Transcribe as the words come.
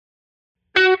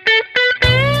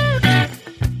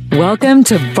Welcome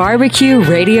to Barbecue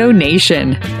Radio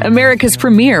Nation, America's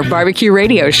premier barbecue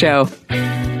radio show.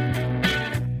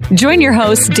 Join your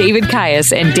hosts, David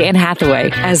Caius and Dan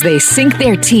Hathaway, as they sink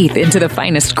their teeth into the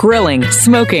finest grilling,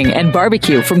 smoking, and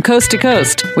barbecue from coast to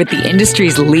coast with the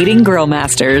industry's leading grill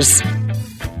masters.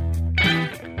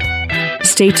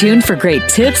 Stay tuned for great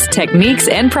tips, techniques,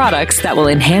 and products that will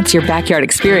enhance your backyard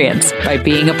experience by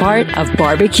being a part of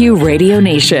Barbecue Radio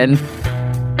Nation.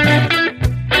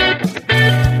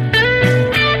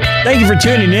 Thank you for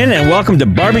tuning in and welcome to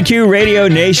Barbecue Radio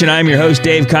Nation. I'm your host,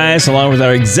 Dave Caius, along with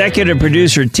our executive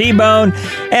producer, T-Bone,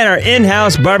 and our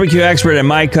in-house barbecue expert and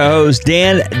my co-host,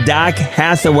 Dan Doc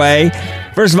Hathaway.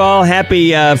 First of all,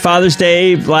 happy Father's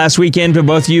Day last weekend to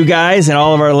both you guys and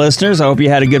all of our listeners. I hope you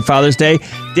had a good Father's Day.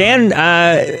 Dan,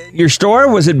 your store,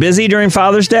 was it busy during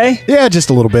Father's Day? Yeah, just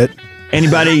a little bit.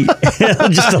 Anybody?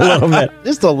 Just a little bit.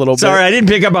 Just a little bit. Sorry, I didn't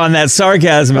pick up on that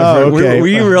sarcasm. Oh, okay. Were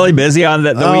you really busy on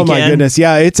the weekend? Oh my goodness,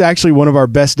 yeah. It's actually one of our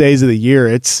best days of the year.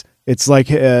 It's like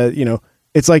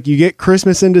it's like you get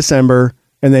Christmas in December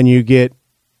and then you get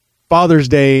Father's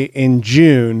Day in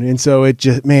June, and so it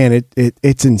just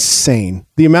it's insane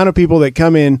the amount of people that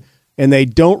come in and they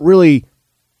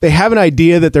have an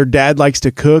idea that their dad likes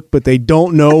to cook, but they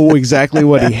don't know exactly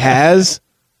what he has.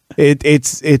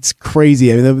 It's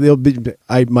crazy. I mean,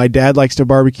 my dad likes to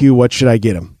barbecue. What should I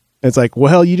get him? It's like,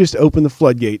 well, you just open the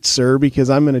floodgates, sir, because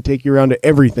I'm going to take you around to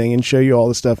everything and show you all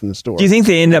the stuff in the store. Do you think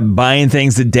they end up buying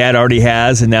things that dad already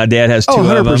has and now dad has two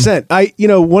 100%. of them?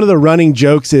 100%. One of the running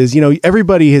jokes is,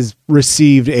 everybody has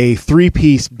received a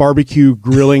 3-piece barbecue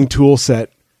grilling tool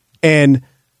set. And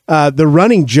the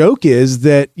running joke is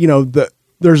that,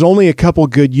 there's only a couple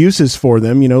good uses for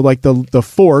them, like the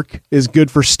fork is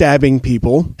good for stabbing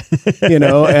people,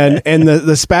 and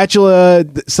the spatula,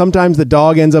 sometimes the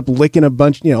dog ends up licking a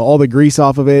bunch, all the grease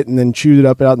off of it and then chews it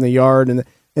up out in the yard. And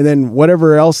then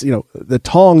whatever else, the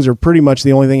tongs are pretty much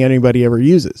the only thing anybody ever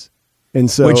uses. And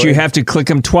so, which you have to click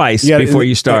them twice before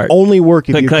you start. They only work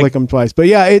if you click them twice. But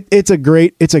yeah, it's a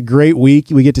great week.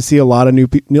 We get to see a lot of new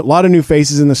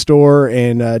faces in the store,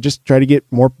 and just try to get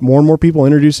more and more people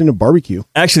introduced into barbecue.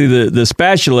 Actually, the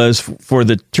spatula is for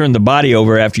turn the body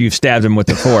over after you've stabbed them with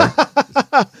the fork.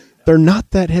 They're not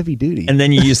that heavy duty. And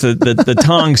then you use the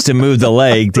tongs to move the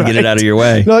leg to get it out of your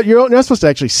way. No, you're not supposed to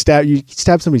actually stab. You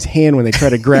stab somebody's hand when they try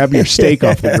to grab your steak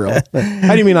off the grill.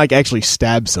 How do you mean like actually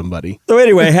stab somebody? So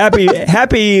anyway,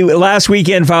 happy last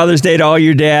weekend Father's Day to all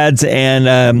your dads,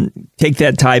 and take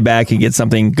that tie back and get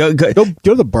something. Go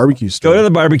to the barbecue store. Go to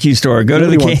the barbecue store. Go to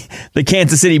the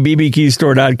Kansas City BBQ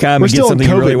store.com and get something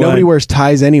you really want. Nobody wears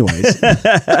ties anyways.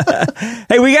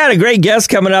 Hey, we got a great guest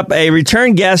coming up, a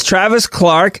return guest, Travis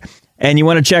Clark. And you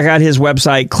want to check out his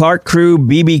website,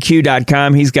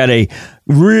 ClarkCrewBBQ.com. He's got a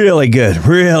really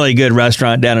good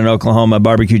restaurant down in Oklahoma, a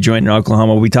barbecue joint in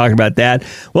Oklahoma. We'll be talking about that.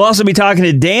 We'll also be talking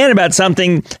to Dan about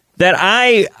something that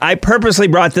I purposely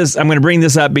brought this. I'm going to bring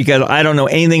this up because I don't know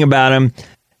anything about him.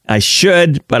 I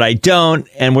should, but I don't.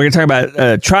 And we're going to talk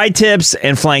about tri-tips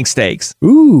and flank steaks.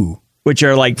 Ooh. Which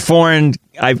are like foreign.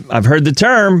 I've heard the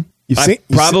term. I've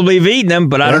probably eaten them,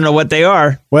 but I don't know what they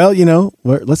are. Well,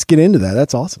 let's get into that.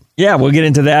 That's awesome. Yeah, we'll get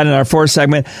into that in our fourth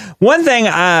segment. One thing,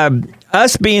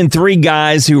 us being three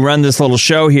guys who run this little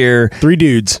show here. Three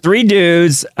dudes.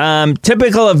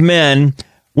 Typical of men,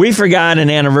 we forgot an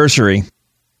anniversary.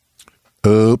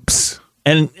 Oops.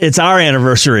 And it's our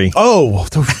anniversary. Oh,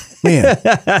 man.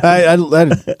 I had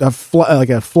a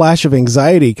flash of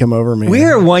anxiety come over me.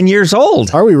 We're 1 year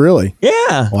old. Are we really?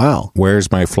 Yeah. Wow.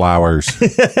 Where's my flowers?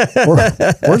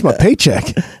 Where's my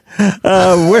paycheck?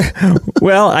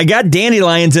 Well, I got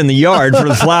dandelions in the yard for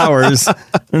the flowers,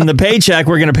 and the paycheck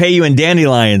we're going to pay you in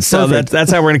dandelions. So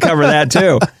that's how we're going to cover that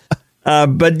too.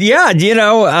 But yeah,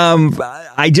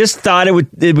 I just thought it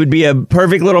would be a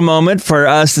perfect little moment for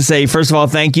us to say, first of all,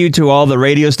 thank you to all the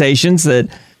radio stations that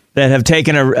have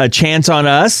taken a chance on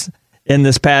us in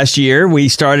this past year. We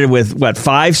started with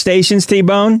 5 stations,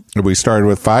 T-Bone? We started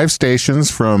with 5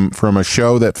 stations from a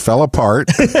show that fell apart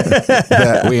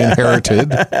that we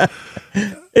inherited.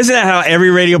 Isn't that how every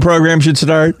radio program should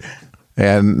start?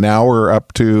 And now we're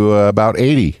up to about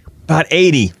 80. About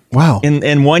 80. Wow.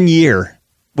 In 1 year,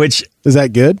 which... Is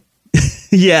that good?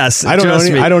 Yes. I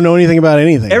don't know anything about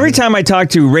anything. Every time I talk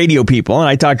to radio people, and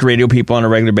I talk to radio people on a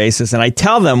regular basis, and I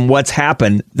tell them what's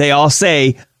happened, they all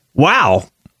say, wow,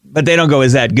 but they don't go,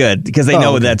 is that good? Because they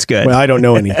know that's good. Well, I don't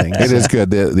know anything. It is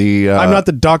good. I'm not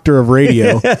the doctor of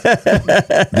radio.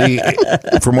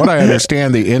 From what I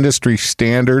understand, the industry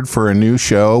standard for a new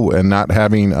show and not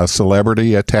having a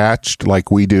celebrity attached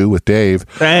like we do with Dave.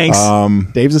 Thanks.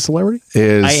 Dave's a celebrity?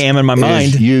 I am in my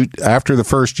mind. After the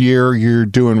first year, you're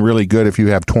doing really good if you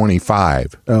have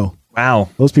 25. Oh. Wow.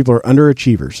 Those people are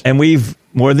underachievers. And we've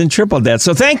more than tripled that.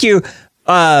 So thank you,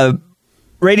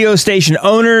 radio station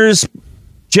owners,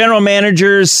 general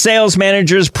managers, sales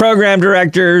managers, program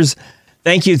directors.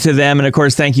 Thank you to them. And, of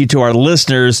course, thank you to our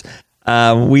listeners.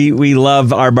 We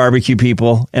love our barbecue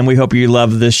people, and we hope you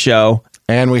love this show.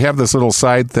 And we have this little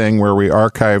side thing where we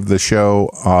archive the show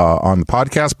on the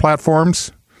podcast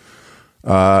platforms.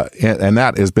 And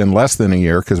that has been less than a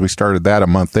year because we started that a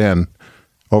month in.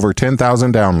 Over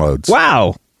 10,000 downloads.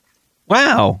 Wow.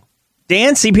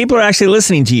 Dan, see, people are actually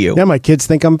listening to you. Yeah, my kids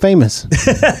think I'm famous.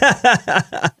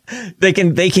 They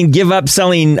can give up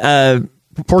selling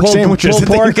pork sandwiches, pulled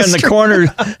pork on the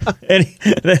corner, and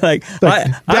they're like,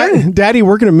 Daddy,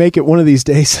 we're going to make it one of these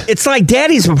days. It's like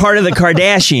Daddy's a part of the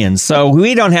Kardashians, so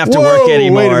we don't have to work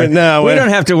anymore. Wait a minute, no, we don't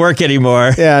have to work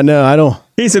anymore. Yeah, no, I don't.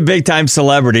 He's a big time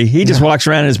celebrity. He just walks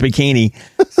around in his bikini.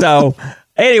 So.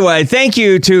 Anyway, thank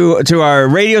you to our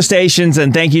radio stations,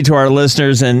 and thank you to our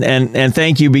listeners, and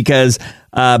thank you because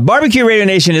Barbecue Radio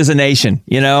Nation is a nation,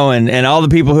 and all the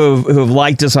people who have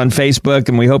liked us on Facebook,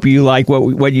 and we hope you like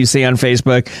what you see on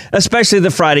Facebook, especially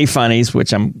the Friday Funnies,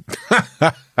 which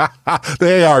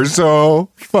They are so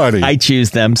funny. I choose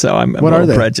them, so I'm a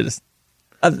little prejudiced.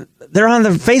 They're on the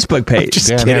Facebook page.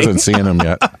 Dan hasn't seen them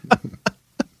yet.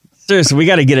 Seriously, we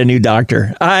got to get a new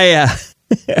doctor. I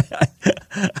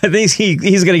think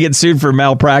he's going to get sued for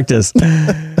malpractice.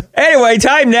 Anyway,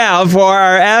 time now for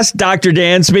our Ask Dr.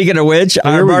 Dan. Speaking of which,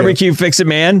 our Barbecue Fix-It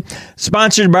Man,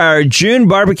 sponsored by our June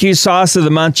Barbecue Sauce of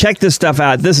the Month. Check this stuff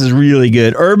out. This is really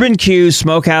good. Urban Q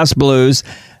Smokehouse Blues.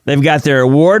 They've got their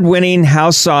award-winning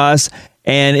house sauce,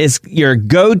 and it's your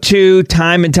go-to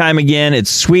time and time again.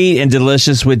 It's sweet and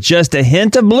delicious with just a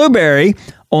hint of blueberry.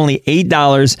 Only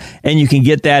 $8, and you can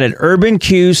get that at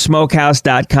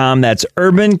urbanqsmokehouse.com. That's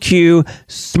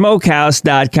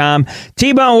urbanqsmokehouse.com.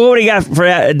 T-Bone, what do you got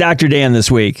for Dr. Dan this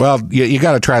week? Well, you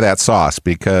got to try that sauce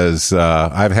because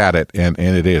I've had it, and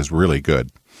it is really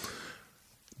good.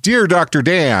 Dear Dr.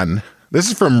 Dan, this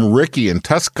is from Ricky in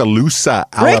Tuscaloosa,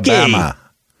 Alabama.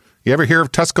 You ever hear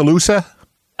of Tuscaloosa?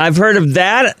 I've heard of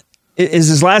that. Is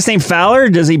his last name Fowler?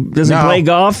 Does he play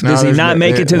golf? Does he not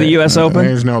make it to the U.S. Open?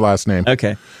 There's no last name.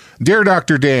 Okay. Dear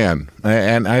Dr. Dan,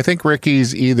 and I think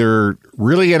Ricky's either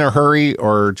really in a hurry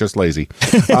or just lazy.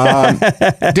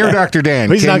 Dear Dr. Dan.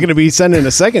 He's not going to be sending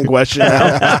a second question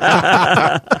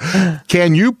now.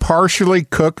 Can you partially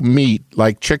cook meat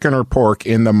like chicken or pork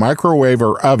in the microwave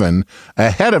or oven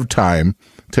ahead of time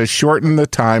to shorten the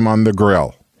time on the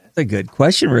grill? That's a good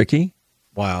question, Ricky.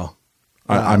 Wow.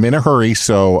 I'm in a hurry,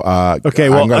 so okay.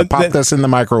 Well, I'm going to pop this in the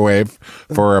microwave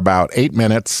for about 8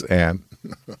 minutes. And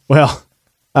well,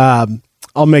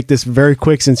 I'll make this very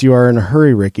quick since you are in a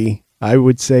hurry, Ricky. I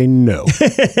would say no.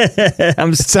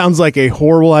 It sounds like a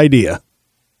horrible idea.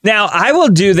 Now, I will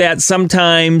do that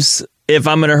sometimes if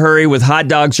I'm in a hurry with hot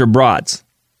dogs or brats.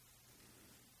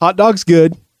 Hot dogs,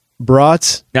 good.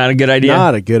 Brats, not a good idea.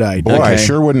 Not a good idea. Boy, I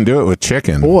sure wouldn't do it with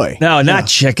chicken. Boy, no, not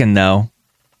chicken though.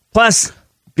 Plus.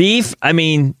 Beef, I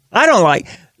mean, I don't like...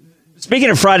 Speaking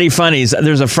of Friday Funnies,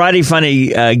 there's a Friday Funny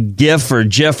GIF or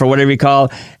GIF or whatever you call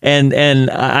it, and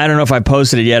I don't know if I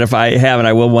posted it yet. If I haven't,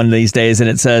 I will one of these days. And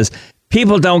it says,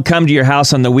 people don't come to your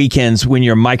house on the weekends when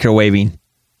you're microwaving.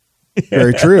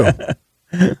 Very true.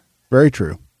 Very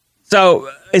true.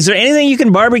 So is there anything you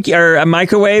can barbecue or a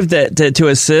microwave to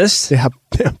assist? Yeah,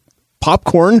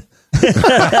 popcorn.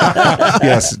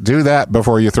 Yes, do that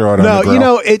before you throw it on the grill.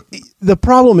 No, the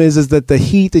problem is that the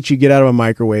heat that you get out of a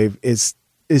microwave is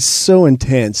so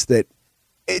intense that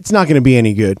it's not going to be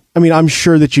any good. I mean, I'm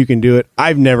sure that you can do it.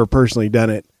 I've never personally done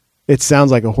it. It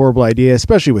sounds like a horrible idea,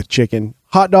 especially with chicken.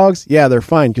 Hot dogs, yeah, they're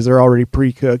fine because they're already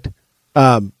pre-cooked.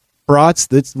 Brats,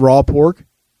 that's raw pork,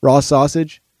 raw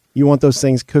sausage. You want those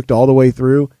things cooked all the way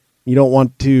through. You don't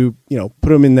want to, put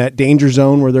them in that danger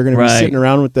zone where they're going to be sitting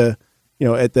around with the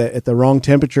at the wrong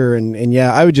temperature, and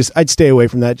yeah, I'd stay away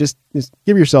from that. Just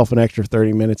give yourself an extra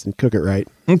 30 minutes and cook it right.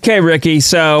 Okay, Ricky.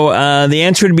 So the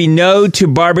answer would be no to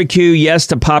barbecue, yes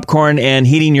to popcorn, and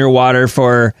heating your water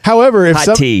for. However,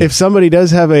 tea. If somebody does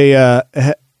have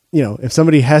if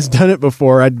somebody has done it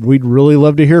before, we'd really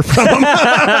love to hear from them.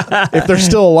 if they're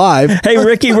still alive. Hey,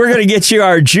 Ricky, we're going to get you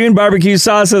our June barbecue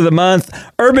sauce of the month.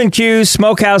 Urban Q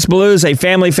Smokehouse Blues, a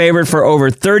family favorite for over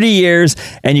 30 years,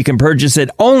 and you can purchase it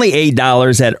only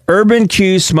 $8 at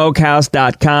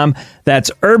urbanqsmokehouse.com.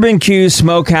 That's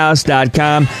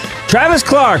urbanqsmokehouse.com. Travis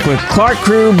Clark with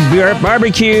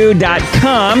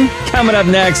ClarkCrewBarbecue.com coming up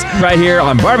next right here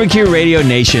on Barbecue Radio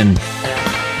Nation.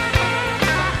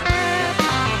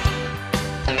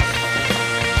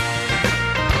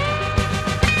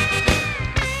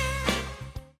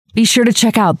 Be sure to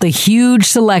check out the huge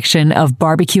selection of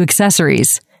barbecue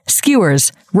accessories,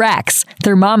 skewers, racks,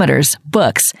 thermometers,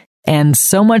 books, and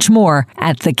so much more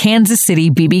at the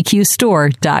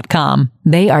KansasCityBBQStore.com.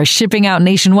 They are shipping out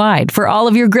nationwide for all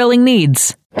of your grilling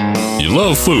needs. You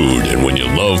love food, and when you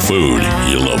love food,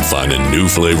 you love finding new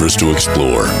flavors to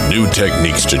explore, new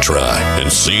techniques to try,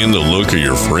 and seeing the look of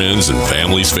your friends and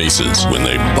family's faces when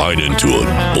they bite into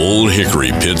it. Old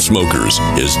Hickory Pit Smokers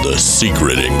is the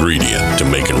secret ingredient to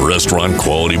making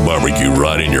restaurant-quality barbecue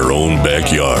right in your own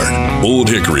backyard. Old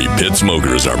Hickory Pit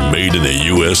Smokers are made in the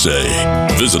USA.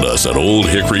 Visit us at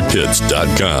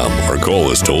oldhickorypits.com or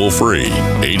call us toll-free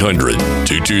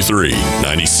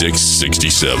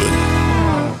 800-223-9667.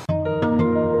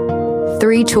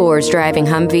 3 tours driving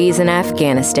Humvees in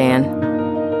Afghanistan.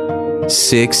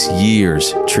 6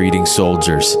 years treating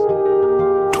soldiers.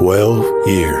 12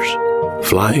 years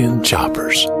flying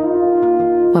choppers.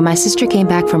 When my sister came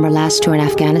back from her last tour in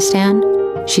Afghanistan,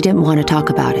 she didn't want to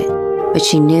talk about it, but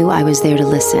she knew I was there to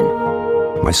listen.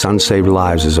 My son saved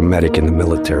lives as a medic in the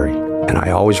military, and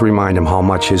I always remind him how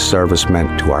much his service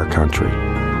meant to our country.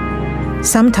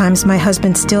 Sometimes my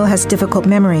husband still has difficult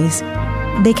memories.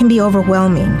 They can be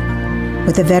overwhelming.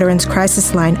 With the Veterans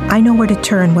Crisis Line, I know where to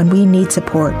turn when we need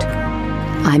support.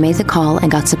 I made the call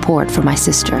and got support for my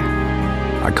sister.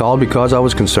 I called because I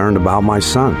was concerned about my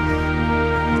son.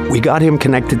 We got him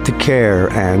connected to care,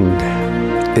 and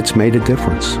it's made a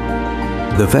difference.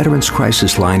 The Veterans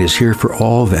Crisis Line is here for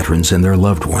all veterans and their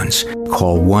loved ones.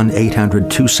 Call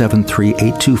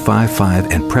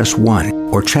 1-800-273-8255 and press 1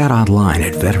 or chat online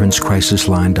at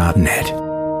veteranscrisisline.net.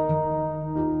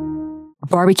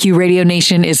 Barbecue Radio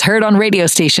Nation is heard on radio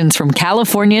stations from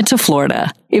California to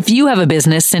Florida. If you have a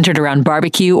business centered around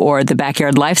barbecue or the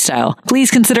backyard lifestyle,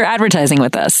 please consider advertising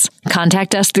with us.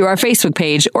 Contact us through our Facebook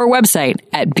page or website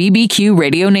at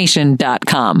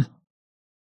bbqradionation.com.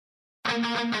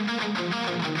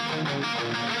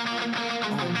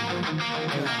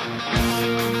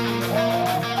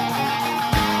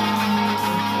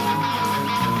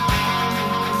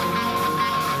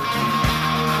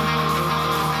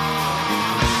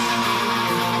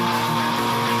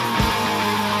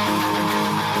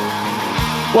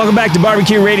 Welcome back to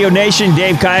Barbecue Radio Nation.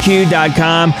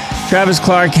 DaveKaiQ.com. Travis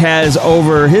Clark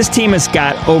his team has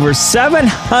got over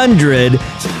 700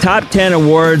 top 10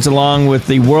 awards, along with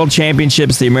the World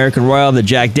Championships, the American Royal, the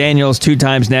Jack Daniels, 2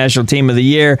 times National Team of the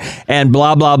Year, and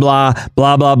blah, blah, blah,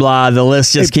 blah, blah, blah. The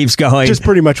list just keeps going. Just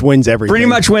pretty much wins everything. Pretty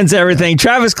much wins everything.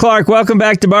 Travis Clark, welcome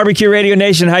back to Barbecue Radio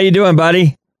Nation. How you doing,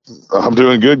 buddy? I'm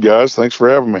doing good, guys. Thanks for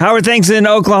having me. How are things in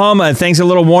Oklahoma? Things a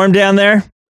little warm down there?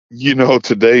 You know,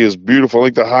 today is beautiful. I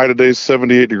think the high today is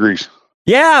 78 degrees.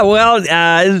 Yeah, well,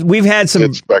 we've had some...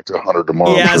 It's back to 100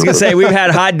 tomorrow. Yeah, I was going to say, we've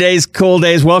had hot days, cool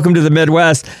days. Welcome to the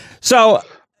Midwest. So,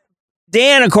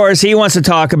 Dan, of course, he wants to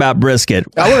talk about brisket.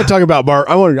 I want to talk about we're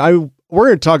going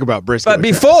to talk about brisket. But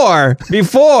before,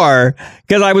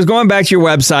 because I was going back to your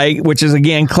website, which is,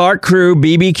 again,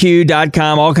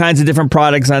 ClarkCrewBBQ.com, all kinds of different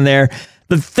products on there.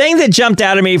 The thing that jumped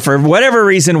out at me for whatever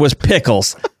reason was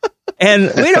pickles.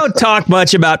 And we don't talk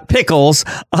much about pickles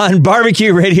on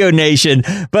Barbecue Radio Nation,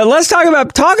 but let's talk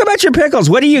about your pickles.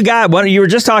 What do you got? You were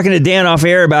just talking to Dan off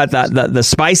air about the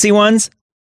spicy ones.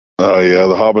 Oh yeah,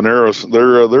 the habaneros.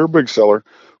 They're a big seller.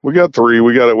 We got 3.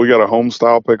 We got a home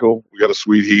style pickle. We got a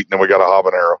sweet heat, and then we got a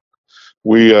habanero.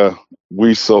 We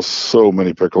sell so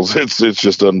many pickles. It's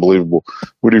just unbelievable.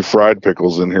 We do fried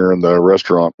pickles in here in the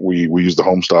restaurant. We use the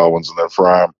home style ones and then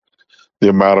fry them. The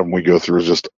amount of them we go through is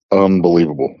just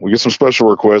unbelievable. We get some special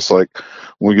requests, like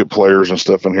when we get players and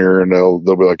stuff in here, and they'll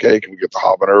be like, "Hey, can we get the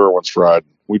habanero ones fried?"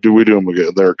 We do them.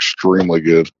 They're extremely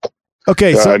good.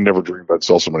 Okay, so I never dreamed I'd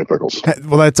sell so many pickles.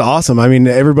 Well, that's awesome. I mean,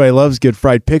 everybody loves good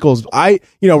fried pickles. We're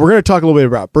going to talk a little bit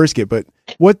about brisket, but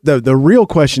what the real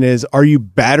question is: are you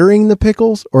battering the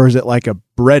pickles, or is it like a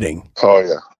breading? Oh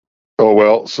yeah. Oh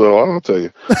well. So I'll tell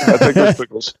you, I take those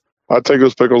pickles.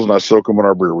 And I soak them in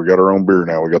our beer. We got our own beer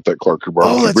now. We got that Clark Crew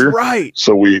barbecue beer. Oh, that's right.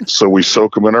 So we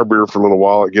soak them in our beer for a little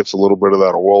while. It gets a little bit of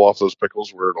that oil off those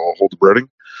pickles where it'll hold the breading.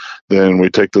 Then we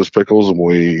take those pickles and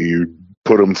we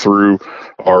put them through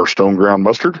our stone ground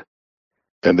mustard,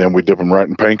 and then we dip them right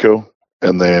in panko,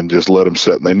 and then just let them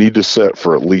set. And they need to set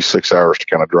for at least 6 hours to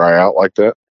kind of dry out like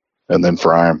that, and then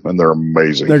fry them. And they're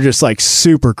amazing. They're just like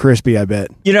super crispy, I bet.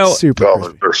 Super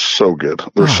crispy. They're so good.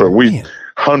 We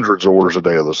hundreds of orders a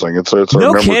day of this thing. It's our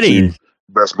number two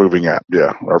best moving app.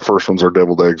 Yeah. Our first one's our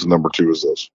deviled eggs, and number 2 is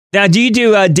this. Now, do you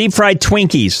do deep fried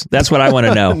Twinkies? That's what I want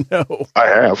to know. No. I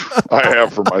have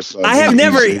for my son. I've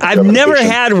never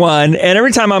had one, and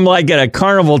every time I'm like at a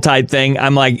carnival type thing,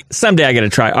 I'm like, someday I got to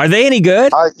try. Are they any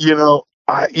good?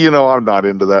 I'm not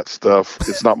into that stuff.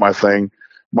 It's not my thing.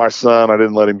 My son, I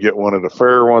didn't let him get one at a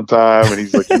fair one time, and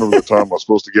he's like, you remember the time I was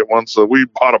supposed to get one? So we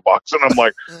bought a box, and I'm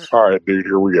like, all right, dude,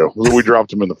 here we go. So we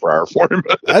dropped him in the fryer for him.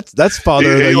 That's father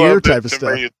of the year type of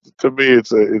stuff. To me,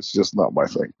 it's just not my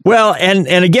thing. Well, and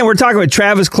again, we're talking with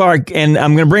Travis Clark, and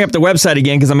I'm going to bring up the website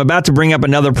again because I'm about to bring up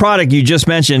another product you just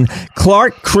mentioned,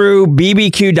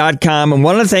 ClarkCrewBBQ.com. And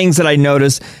one of the things that I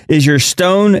noticed is your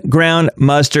stone ground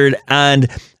mustard, and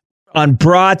on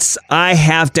brats, I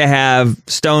have to have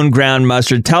stone ground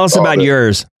mustard. Tell us about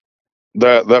yours.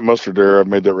 That mustard there, I've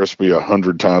made that recipe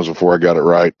 100 times before I got it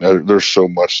right. There's so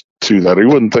much to that. You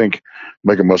wouldn't think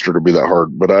making mustard would be that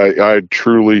hard, but I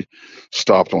truly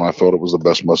stopped when I felt it was the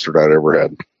best mustard I'd ever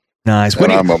had. Nice. And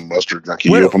I'm a mustard junkie.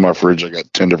 You open my fridge, I got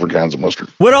 10 different kinds of mustard.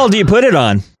 What all do you put it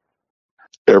on?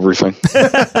 Everything.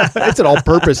 It's an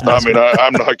all-purpose mustard. I mean,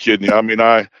 I'm not kidding you. I mean,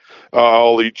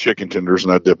 I'll eat chicken tenders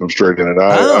and I dip them straight in it.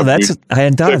 I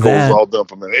hadn't thought of that. I'll dump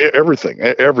them in everything.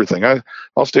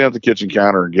 I'll stand at the kitchen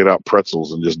counter and get out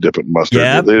pretzels and just dip it in mustard.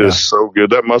 Yep. It is so good.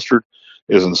 That mustard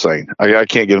is insane. I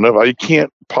can't get enough. I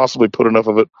can't possibly put enough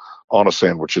of it on a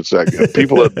sandwich. It's that good.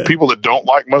 People that don't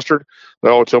like mustard, they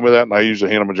always tell me that, and I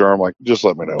usually hand them a jar. I'm like, just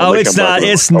let me know. Oh, it's not.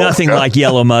 It's nothing like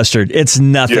yellow mustard. It's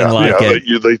nothing like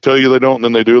it. They tell you they don't, and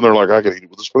then they do, and they're like, I can eat it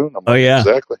with a spoon. I'm like,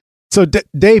 exactly. So,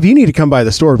 Dave, you need to come by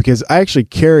the store because I actually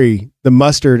carry the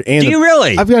mustard and. Do you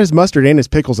really? I've got his mustard and his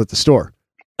pickles at the store.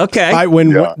 Okay.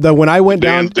 When I went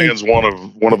down, Dan's one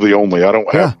of the only. I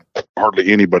don't have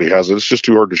hardly anybody has it. It's just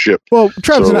too hard to ship. Well,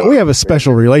 Travis and I, we have a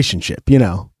special relationship, you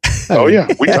know. Oh yeah,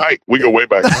 we go way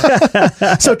back.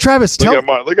 So Travis, they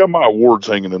got my awards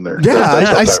hanging in there.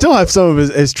 Yeah, I still have some of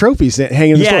his trophies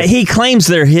hanging in the store. Yeah, he claims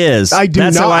they're his. I do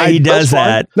That's not. why he does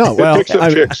that. No, well, it's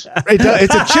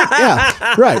a chick.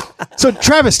 Yeah, right. So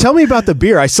Travis, tell me about the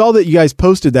beer. I saw that you guys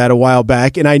posted that a while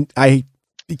back, and I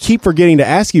keep forgetting to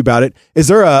ask you about it. Is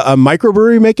there a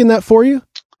microbrewery making that for you?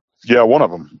 Yeah, one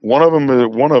of them. One of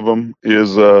them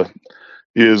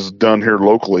is done here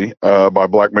locally by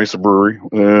Black Mesa Brewery,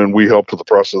 and we helped with the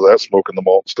process of that, smoking the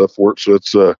malt and stuff for it. So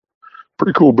it's a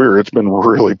pretty cool beer. It's been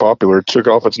really popular. It took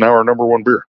off. It's now our number one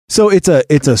beer. So it's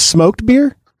a smoked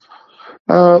beer?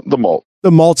 The malt.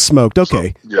 The malt's smoked.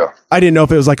 Okay. So, yeah. I didn't know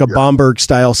if it was like a Bomberg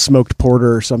style smoked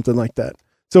porter or something like that.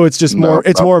 So it's just more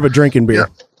of a drinking beer.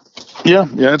 Yeah,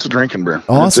 it's a drinking beer.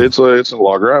 Awesome. It's a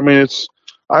lager. I mean,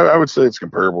 I would say it's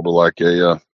comparable to like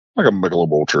a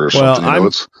Michelob Ultra or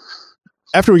something.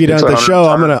 After we get done with the show,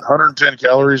 I'm 110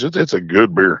 calories. It's a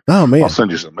good beer. Oh man, I'll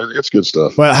send you some. It's good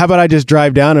stuff. Well, how about I just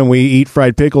drive down and we eat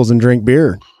fried pickles and drink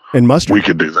beer and mustard? We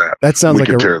could do that. That sounds we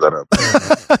could tear that up.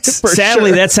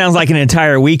 Sadly, that sounds like an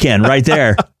entire weekend right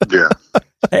there. Yeah.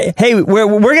 Hey,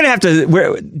 we're gonna have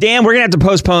to, Dan. We're gonna have to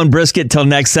postpone brisket till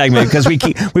next segment because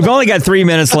we've only got 3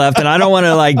 minutes left, and I don't want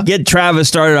to get Travis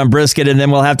started on brisket, and then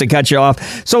we'll have to cut you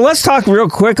off. So let's talk real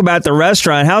quick about the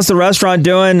restaurant. How's the restaurant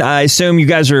doing? I assume you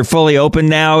guys are fully open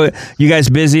now. You guys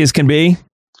busy as can be?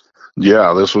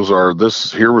 Yeah, this was our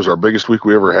biggest week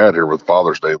we ever had here with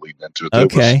Father's Day leading into it.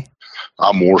 Okay,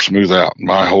 I'm more smooth out.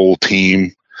 My whole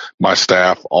team, my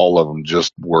staff, all of them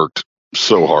just worked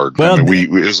so hard. Well, I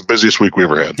mean, it was the busiest week we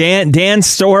ever had. Dan's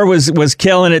store was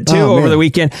killing it too over the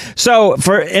weekend. So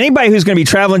for anybody who's going to be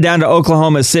traveling down to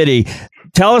Oklahoma City,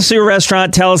 tell us your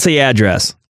restaurant, tell us the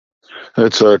address.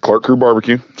 It's Clark Crew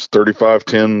Barbecue. It's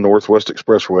 3510 Northwest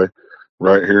Expressway,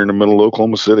 right here in the middle of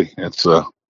Oklahoma City. It's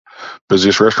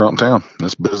busiest restaurant in town.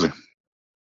 It's busy.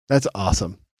 That's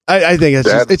awesome. I think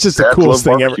it's just the coolest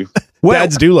thing ever. Well,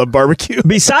 dads do love barbecue.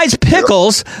 Besides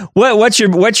pickles, what's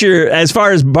your as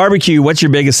far as barbecue? What's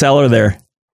your biggest seller there?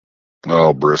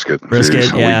 Oh, brisket. Brisket,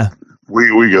 jeez. Yeah.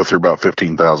 We go through about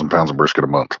 15,000 pounds of brisket a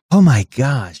month. Oh my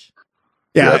gosh.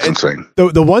 Yeah, that's insane.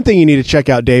 The one thing you need to check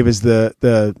out, Dave, is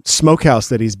the smokehouse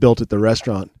that he's built at the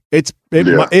restaurant. It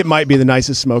might be the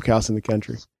nicest smokehouse in the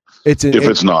country. If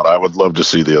it's not, I would love to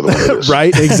see the other one.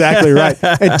 Right, exactly right.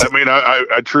 I mean,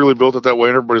 I truly built it that way,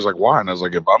 and everybody's like, "Why?" And I was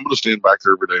like, "If I'm going to stand back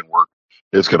there every day and work,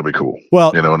 it's going to be cool."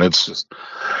 Well, and it's just,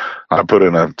 I put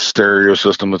in a stereo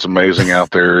system that's amazing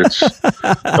out there. It's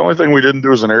the only thing we didn't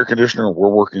do is an air conditioner. We're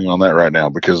working on that right now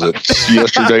because it's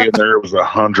yesterday in there it was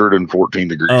 114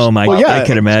 degrees. Oh my God! I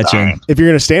can imagine. If you're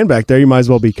going to stand back there, you might as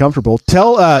well be comfortable.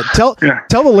 Tell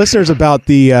the listeners about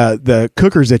the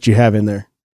cookers that you have in there.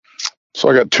 So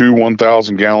I got 2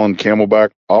 1,000-gallon Camelback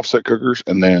offset cookers,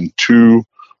 and then 2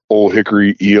 Old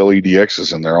Hickory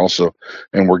ELEDXs in there also,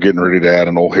 and we're getting ready to add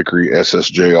an Old Hickory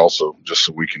SSJ also, just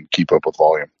so we can keep up with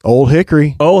volume. Old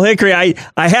Hickory. I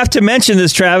have to mention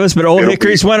this, Travis, but Old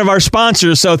Hickory is one of our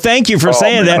sponsors, so thank you for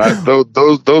saying that.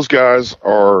 Those guys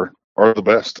are the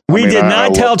best. We did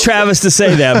not tell Travis to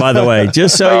say that, by the way,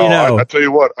 just so you know. I tell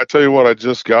you what, I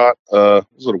just got was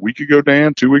it a week ago,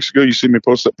 Dan? 2 weeks ago, you see me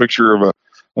post that picture of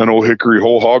an Old Hickory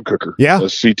whole hog cooker. Yeah, a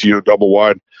CTO double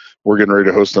wide. We're getting ready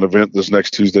to host an event this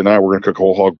next Tuesday night. We're going to cook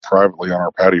whole hog privately on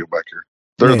our patio back here.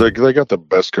 They got the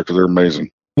best cooker. They're amazing.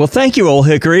 Well, thank you, Old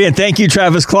Hickory, and thank you,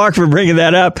 Travis Clark, for bringing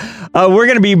that up. We're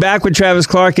going to be back with Travis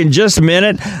Clark in just a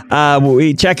minute.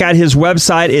 We check out his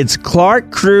website. It's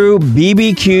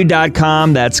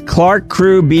ClarkCrewBBQ.com. That's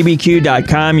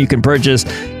ClarkCrewBBQ.com. You can purchase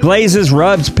glazes,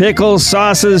 rubs, pickles,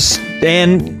 sauces,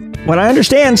 and what I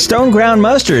understand, stone ground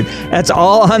mustard. That's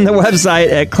all on the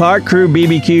website at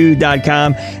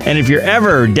ClarkCrewBBQ.com. And if you're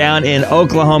ever down in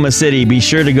Oklahoma City, be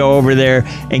sure to go over there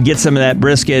and get some of that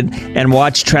brisket and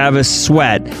watch Travis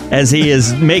sweat as he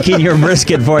is making your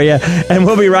brisket for you. And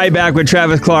we'll be right back with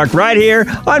Travis Clark right here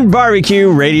on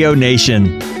Barbecue Radio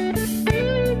Nation.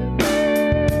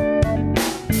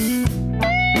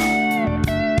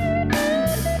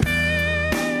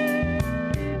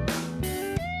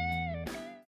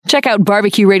 Check out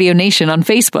Barbecue Radio Nation on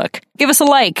Facebook. Give us a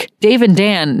like. Dave and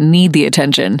Dan need the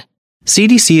attention.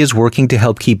 CDC is working to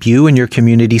help keep you and your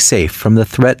community safe from the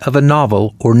threat of a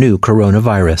novel or new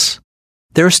coronavirus.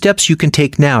 There are steps you can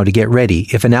take now to get ready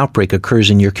if an outbreak occurs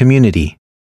in your community.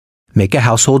 Make a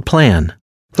household plan.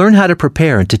 Learn how to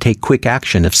prepare and to take quick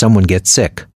action if someone gets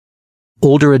sick.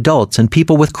 Older adults and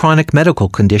people with chronic medical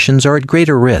conditions are at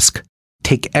greater risk.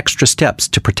 Take extra steps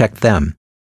to protect them.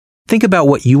 Think about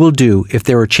what you will do if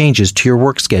there are changes to your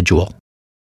work schedule.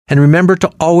 And remember to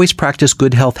always practice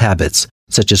good health habits,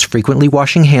 such as frequently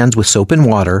washing hands with soap and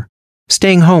water,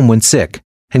 staying home when sick,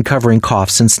 and covering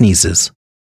coughs and sneezes.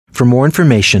 For more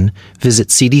information, visit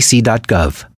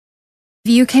cdc.gov.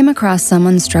 If you came across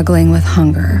someone struggling with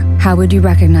hunger, how would you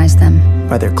recognize them?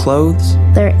 By their clothes,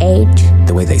 their age,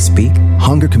 the way they speak.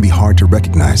 Hunger can be hard to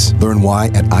recognize. Learn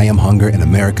why at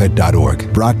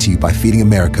IamHungerInAmerica.org. Brought to you by Feeding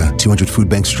America, 200 Food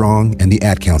Bank Strong, and the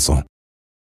Ad Council.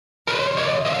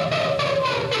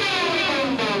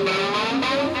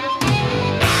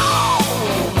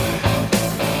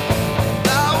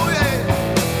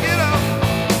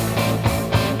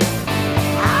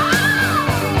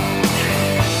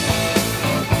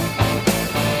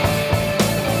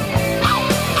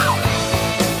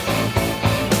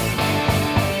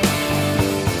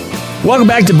 Welcome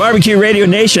back to Barbecue Radio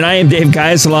Nation. I am Dave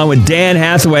Geis along with Dan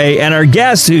Hathaway and our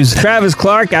guest who's Travis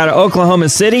Clark out of Oklahoma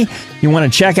City. You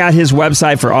want to check out his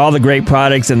website for all the great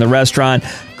products in the restaurant,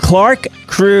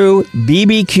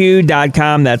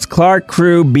 ClarkCrewBBQ.com. That's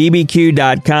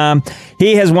ClarkCrewBBQ.com.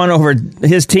 He has won over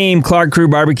his team, Clark Crew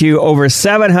Barbecue, over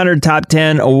 700 top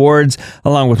 10 awards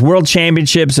along with World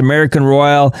Championships, American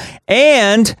Royal,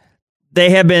 and they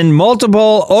have been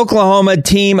multiple Oklahoma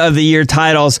Team of the Year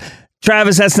titles.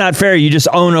 Travis, that's not fair. You just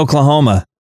own Oklahoma.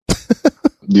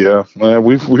 Yeah,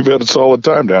 we've had a solid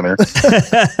time down here.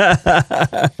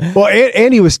 Well,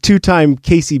 and he was 2-time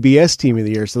KCBS Team of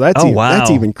the Year, so that's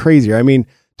even crazier. I mean,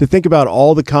 to think about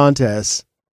all the contests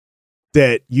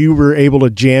that you were able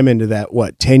to jam into that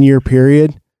 10-year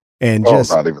period, and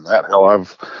not even that. Hell,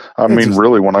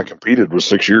 really, when I competed was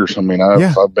 6 years. I mean,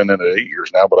 I've been in it 8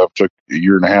 years now, but I've took a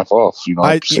year and a half off.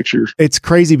 6 years. It's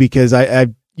crazy because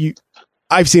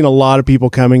I've seen a lot of people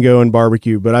come and go in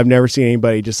barbecue, but I've never seen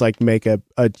anybody just like make a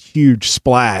huge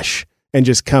splash and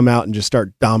just come out and just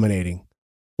start dominating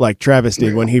like Travis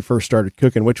did when he first started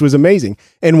cooking, which was amazing.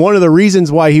 And one of the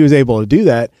reasons why he was able to do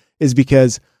that is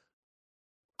because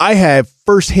I have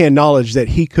firsthand knowledge that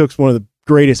he cooks one of the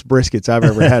greatest briskets I've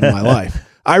ever had in my life.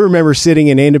 I remember sitting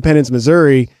in Independence,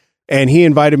 Missouri, and he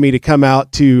invited me to come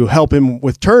out to help him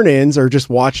with turn-ins or just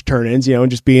watch turn-ins, and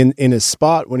just be in his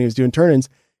spot when he was doing turn-ins.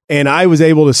 And I was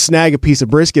able to snag a piece of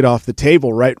brisket off the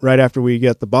table right after we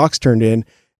got the box turned in,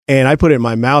 and I put it in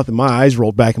my mouth, and my eyes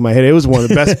rolled back in my head. It was one of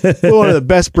the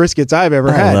best briskets I've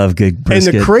ever had. I love good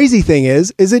brisket. And the crazy thing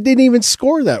is it didn't even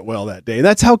score that well that day.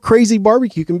 That's how crazy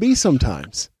barbecue can be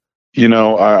sometimes. You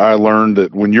know, I learned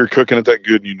that when you're cooking it that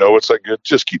good, and you know it's that good,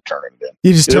 just keep turning it in.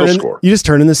 You just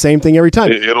turn in the same thing every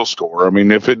time. It'll score. I mean,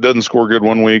 if it doesn't score good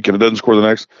one week and it doesn't score the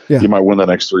next, you might win the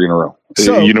next 3 in a row.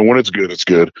 So, you know, when it's good, it's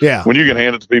good. Yeah. When you can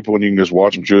hand it to people and you can just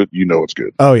watch them chew it, you know it's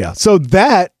good. Oh yeah. So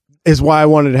that is why I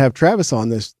wanted to have Travis on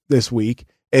this week,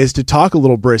 is to talk a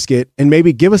little brisket and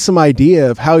maybe give us some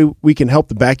idea of how we can help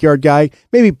the backyard guy,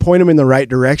 maybe point him in the right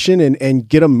direction and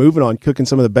get them moving on cooking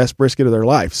some of the best brisket of their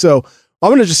life. So I'm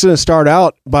going to start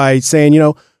out by saying, you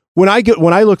know, when I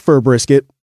look for a brisket,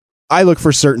 I look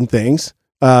for certain things,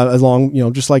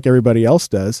 just like everybody else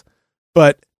does.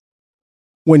 But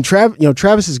when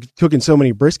Travis is cooking so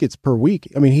many briskets per week,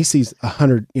 I mean, he sees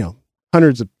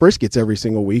hundreds of briskets every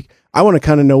single week. I want to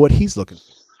kind of know what he's looking for.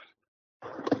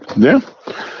 Yeah.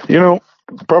 You know,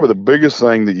 probably the biggest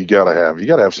thing that you got to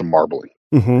have some marbling.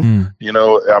 Mm-hmm. You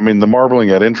know, I mean, the marbling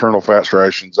at internal fat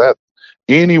striations, that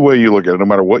any way you look at it, no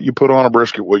matter what you put on a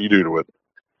brisket, what you do to it,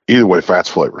 either way, fat's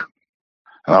flavor.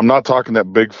 And I'm not talking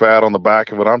that big fat on the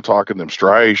back of it. I'm talking them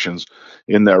striations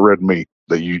in that red meat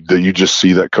that you just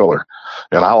see that color.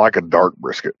 And I like a dark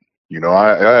brisket. You know,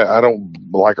 I don't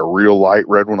like a real light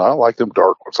red one. I like them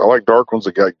dark ones. I like dark ones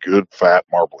that got good fat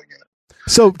marbling in it.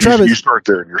 So Travis, you start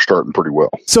there and you're starting pretty well.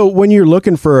 So when you're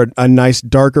looking for a nice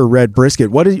darker red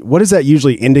brisket, what does that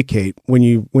usually indicate when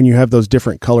you have those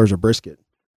different colors of brisket?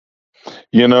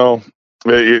 You know,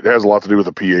 it has a lot to do with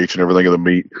the pH and everything of the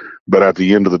meat. But at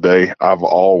the end of the day, I've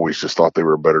always just thought they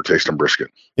were a better tasting brisket.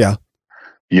 Yeah.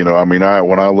 You know, I mean,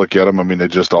 when I look at them, I mean, they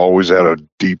just always had a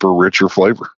deeper, richer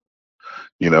flavor.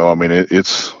 You know, I mean,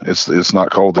 it's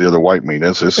not called the other white meat.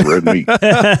 It's red meat.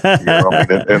 You know, I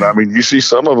mean, and I mean, you see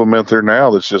some of them out there now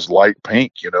that's just light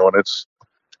pink, you know, and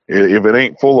if it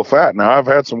ain't full of fat. Now, I've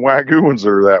had some Wagyu ones that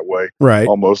are that way. Right.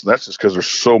 Almost. And that's just because there's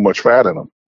so much fat in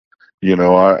them. You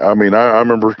know, I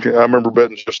remember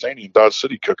betting Justini in Dodge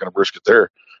City cooking a brisket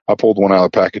there. I pulled one out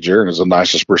of the package there, and it's the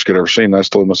nicest brisket I've ever seen. And I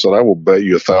told him, I said, I will bet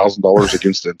you $1,000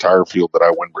 against the entire field that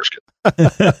I win brisket.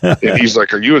 And he's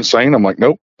like, are you insane? I'm like,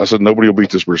 nope. I said, nobody will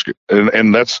beat this brisket.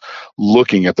 And that's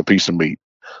looking at the piece of meat.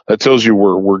 That tells you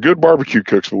we're good barbecue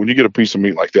cooks, but when you get a piece of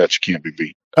meat like that, you can't be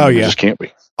beat. Oh, yeah. You just can't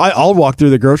be. I'll walk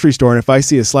through the grocery store, and if I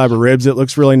see a slab of ribs that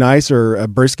looks really nice or a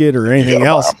brisket or anything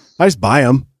else, I just buy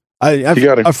them. I have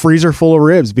a freezer full of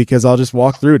ribs because I'll just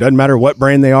walk through. It doesn't matter what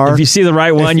brand they are. If you see the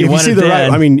right one, you want it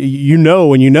then. I mean, you know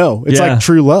when you know. It's like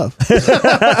true love.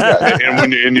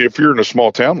 And if you're in a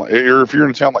small town, or if you're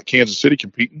in a town like Kansas City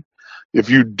competing, if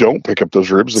you don't pick up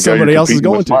those ribs, somebody else is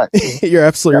going to. You're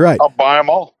absolutely right. I'll buy them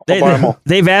all.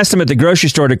 They've asked them at the grocery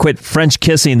store to quit French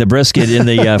kissing the brisket in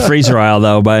the freezer aisle,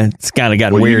 though, but it's kind of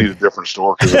gotten weird. You need a different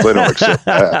store because they don't accept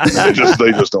that.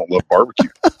 They just don't love barbecue.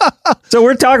 So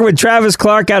we're talking with Travis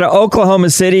Clark out of Oklahoma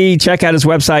City. Check out his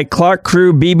website,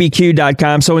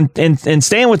 ClarkCrewBBQ.com. So in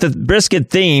staying with the brisket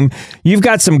theme, you've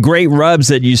got some great rubs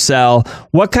that you sell.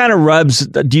 What kind of rubs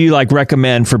do you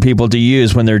recommend for people to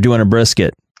use when they're doing a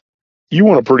brisket? You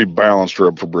want a pretty balanced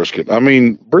rub for brisket. I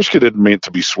mean, brisket isn't meant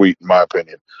to be sweet, in my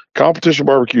opinion. Competition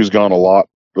barbecue has gone a lot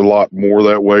more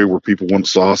that way, where people want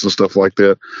sauce and stuff like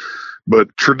that.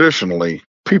 But traditionally,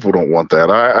 people don't want that.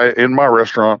 I in my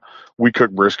restaurant, we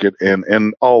cook brisket,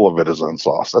 and all of it is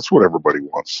unsauced. That's what everybody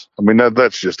wants. I mean,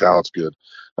 that's just how it's good.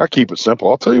 I keep it simple.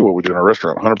 I'll tell you what we do in our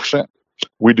restaurant, 100%.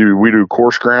 We do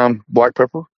coarse ground black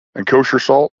pepper and kosher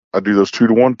salt. I do those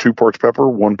 2-to-1, 2 parts pepper,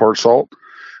 1 part salt.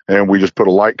 And we just put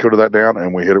a light coat of that down,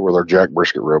 and we hit it with our jack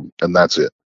brisket rub, and that's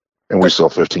it. And we sell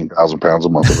 15,000 pounds a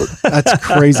month of it. That's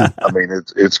crazy. I mean,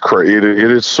 it's crazy. It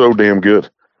is so damn good.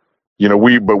 You know,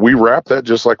 we wrap that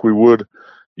just like we would,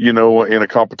 you know, in a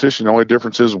competition. The only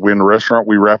difference is in the restaurant,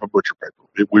 we wrap a butcher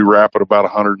paper. We wrap it about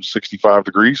 165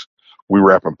 degrees. We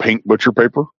wrap in pink butcher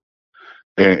paper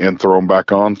and throw them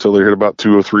back on until they hit about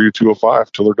 203 or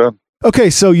 205 till they're done.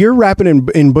 Okay, so you're wrapping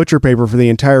in butcher paper for the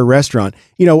entire restaurant.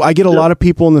 You know, I get a lot of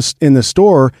people in the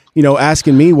store, you know,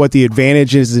 asking me what the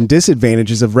advantages and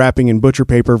disadvantages of wrapping in butcher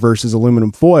paper versus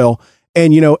aluminum foil.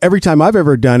 And, you know, every time I've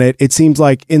ever done it, it seems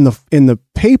like in the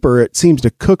paper, it seems to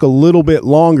cook a little bit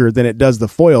longer than it does the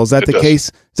foil. Is that the case?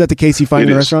 Is that the case you find in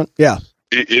the restaurant? Yeah.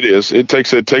 It is. It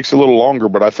takes a little longer,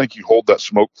 but I think you hold that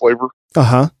smoke flavor.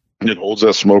 Uh-huh. It holds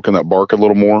that smoke and that bark a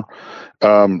little more.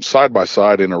 Side by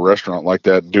side in a restaurant like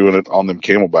that, doing it on them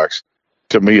Camelbacks,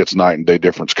 to me, it's night and day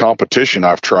difference. Competition,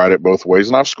 I've tried it both ways,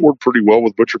 and I've scored pretty well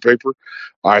with butcher paper.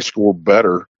 I score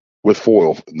better with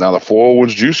foil. Now, the foil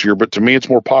one's juicier, but to me, it's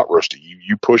more pot roasty.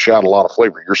 You push out a lot of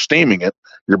flavor. You're steaming it,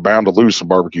 you're bound to lose some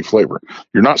barbecue flavor.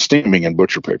 You're not steaming in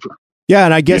butcher paper. Yeah,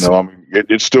 and I guess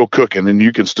it's still cooking, and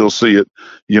you can still see it,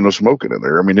 smoking in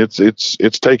there. I mean,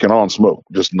 it's taking on smoke,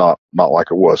 just not like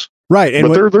it was. Right. And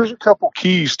but there's a couple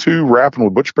keys to wrapping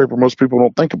with butcher paper most people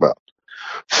don't think about.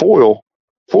 Foil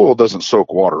doesn't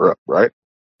soak water up, right?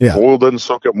 Yeah. Foil doesn't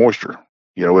soak up moisture.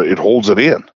 It holds it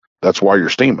in. That's why you're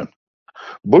steaming.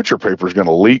 Butcher paper is going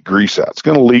to leak grease out. It's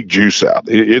going to leak juice out.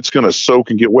 It's going to soak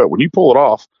and get wet. When you pull it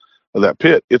off of that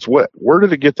pit, it's wet. Where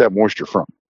did it get that moisture from?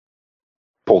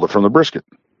 Pulled it from the brisket.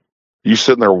 You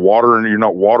sitting there watering, you're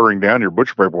not watering down your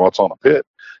butcher paper while it's on a pit.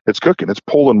 It's cooking. It's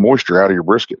pulling moisture out of your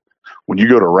brisket. When you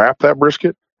go to wrap that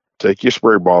brisket, take your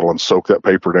spray bottle and soak that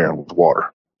paper down with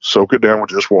water. Soak it down with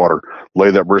just water.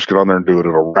 Lay that brisket on there and do it.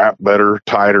 It'll wrap better,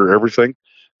 tighter, everything.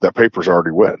 That paper's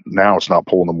already wet. Now it's not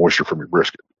pulling the moisture from your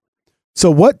brisket. So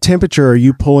what temperature are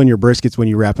you pulling your briskets when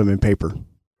you wrap them in paper?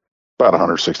 About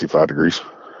 165 degrees.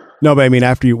 No, but I mean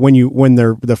when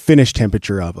they're the finished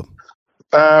temperature of them.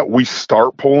 We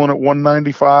start pulling at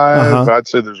 195. I'd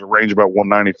say there's a range about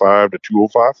 195 to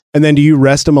 205. And then do you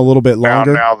rest them a little bit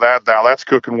longer? Now that's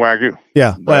cooking Wagyu.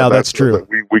 Yeah, well, that's true.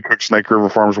 We cook Snake River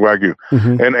Farms Wagyu,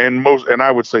 and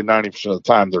I would say 90% of the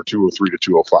time they're 203 to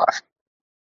 205.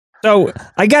 So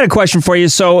I got a question for you.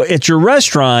 So at your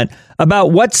restaurant,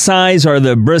 about what size are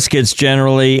the briskets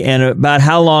generally, and about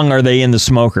how long are they in the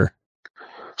smoker?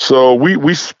 So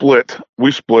we split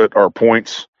our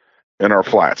points and our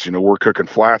flats. We're cooking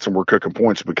flats and we're cooking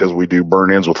points because we do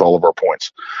burn ins with all of our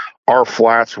points. Our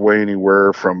flats weigh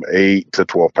anywhere from 8 to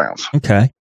 12 pounds.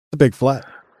 Okay. A big flat.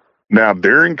 Now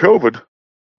during COVID,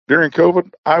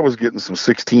 I was getting some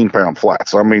 16-pound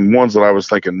flats. I mean, ones that I was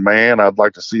thinking, man, I'd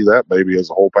like to see that baby as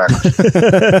a whole package.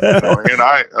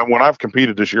 And when I've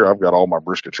competed this year, I've got all my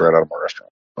briskets right out of my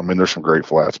restaurant. I mean, there's some great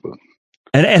flats, but.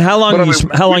 And how long are you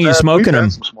smoking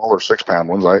them? Some smaller 6-pound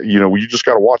ones. You just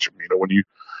got to watch them.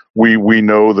 When we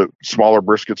know that smaller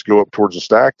briskets go up towards the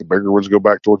stack, the bigger ones go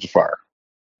back towards the fire.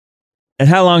 And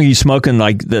how long are you smoking,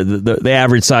 like the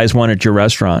average size one at your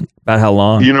restaurant? About how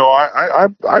long?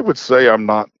 I would say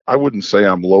I wouldn't say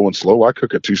I'm low and slow. I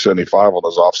cook at 275 on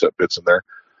those offset bits in there.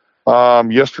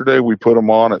 Yesterday we put them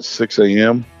on at 6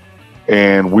 a.m.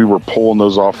 and we were pulling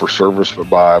those off for service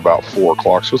by about 4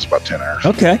 o'clock. So it's about 10 hours.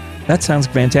 Okay. That sounds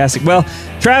fantastic. Well,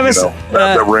 Travis,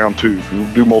 that round 2,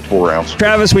 we'll do multiple rounds.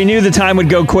 Travis, we knew the time would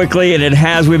go quickly, and it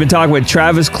has. We've been talking with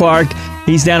Travis Clark.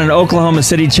 He's down in Oklahoma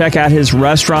City. Check out his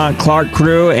restaurant, Clark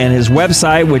Crew, and his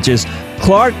website, which is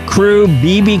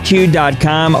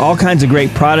clarkcrewbbq.com. All kinds of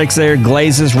great products there: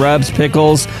 glazes, rubs,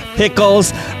 pickles,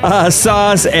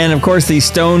 sauce, and of course the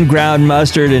stone ground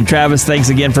mustard. And Travis, thanks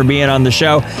again for being on the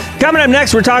show. Coming up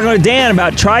next, we're talking with Dan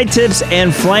about tri-tips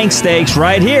and flank steaks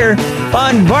right here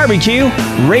on Barbecue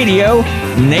Radio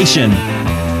Nation.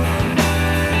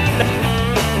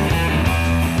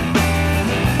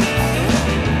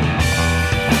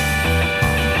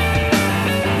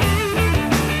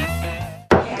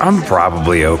 I'm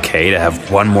probably okay to have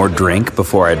one more drink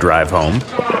before I drive home.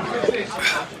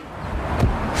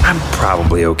 I'm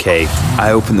probably okay. I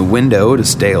open the window to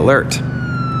stay alert.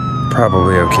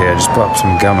 Probably okay. I just popped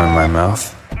some gum in my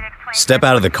mouth. Step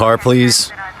out of the car,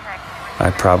 please. I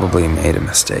probably made a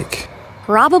mistake.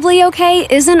 Probably okay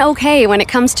isn't okay when it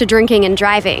comes to drinking and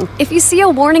driving. If you see a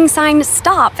warning sign,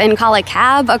 stop and call a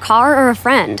cab, a car, or a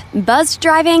friend. Buzzed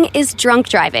driving is drunk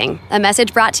driving. A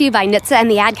message brought to you by NHTSA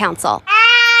and the Ad Council.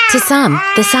 To some,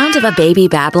 the sound of a baby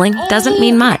babbling doesn't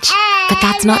mean much, but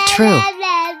that's not true.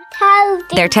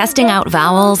 They're testing out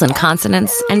vowels and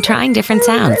consonants and trying different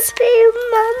sounds.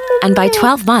 And by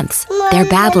 12 months, their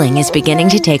babbling is beginning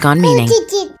to take on meaning,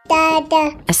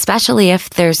 especially if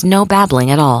there's no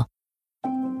babbling at all.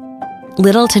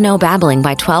 Little to no babbling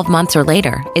by 12 months or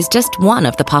later is just one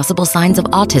of the possible signs of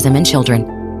autism in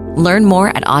children. Learn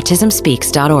more at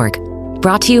autismspeaks.org.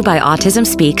 Brought to you by Autism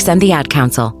Speaks and the Ad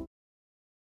Council.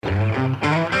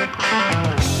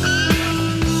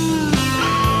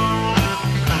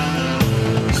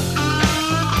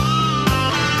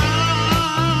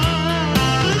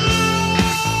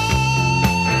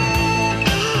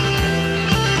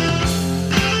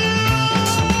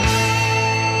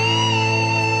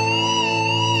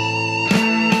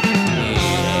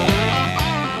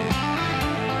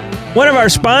 One of our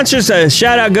sponsors, a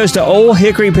shout out goes to Old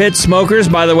Hickory Pit Smokers,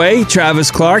 by the way.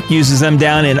 Travis Clark uses them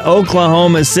down in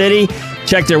Oklahoma City.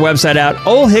 Check their website out,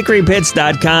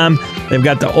 oldhickorypits.com. They've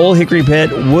got the Old Hickory Pit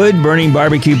wood-burning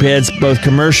barbecue pits, both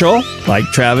commercial, like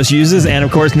Travis uses, and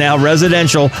of course now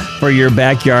residential for your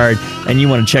backyard. And you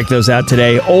want to check those out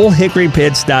today,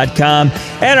 oldhickorypits.com.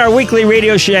 And our weekly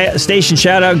radio station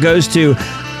shout out goes to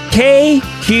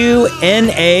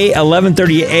KQNA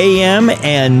 1130 AM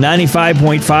and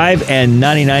 95.5 and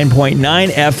 99.9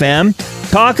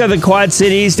 FM. Talk of the Quad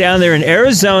Cities down there in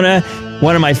Arizona.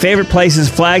 One of my favorite places,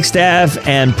 Flagstaff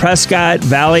and Prescott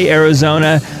Valley,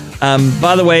 Arizona.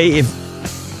 By the way, if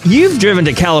you've driven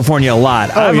to California a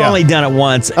lot, I've only done it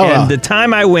once. The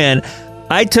time I went,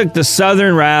 I took the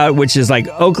southern route, which is like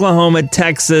Oklahoma,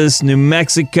 Texas, New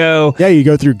Mexico. Yeah, you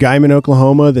go through Guyman,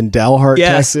 Oklahoma, then Dalhart,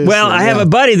 Texas. Well, I have a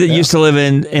buddy that used to live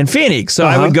in Phoenix, so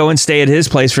I would go and stay at his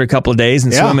place for a couple of days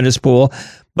and swim in his pool.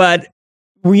 But,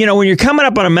 you know, when you're coming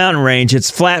up on a mountain range,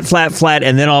 it's flat, flat, flat,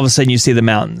 and then all of a sudden you see the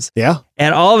mountains. Yeah.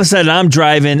 And all of a sudden I'm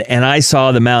driving and I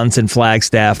saw the mountains in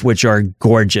Flagstaff, which are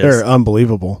gorgeous. They're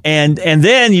unbelievable. And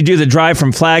then you do the drive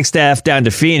from Flagstaff down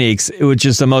to Phoenix, which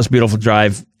is the most beautiful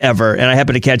drive ever. And I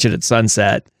happened to catch it at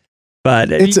sunset.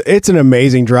 But it's an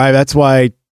amazing drive. That's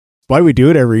why we do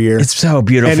it every year. It's so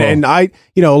beautiful. And I,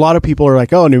 you know, a lot of people are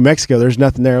like, "Oh, New Mexico, there's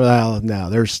nothing there." Well,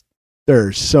 no, there's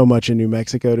so much in New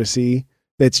Mexico to see.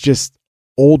 It's just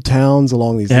old towns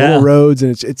along these little roads,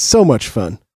 and it's so much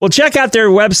fun. Well, check out their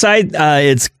website.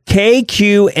 It's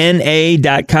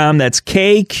KQNA.com. That's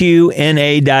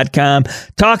KQNA.com.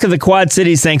 Talk of the Quad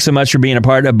Cities. Thanks so much for being a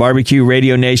part of Barbecue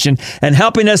Radio Nation and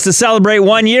helping us to celebrate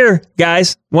 1 year,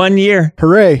 guys. 1 year.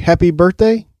 Hooray. Happy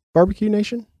birthday, Barbecue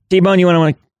Nation. T-Bone, you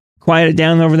want to quiet it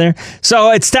down over there?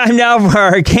 So it's time now for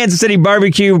our Kansas City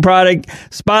Barbecue product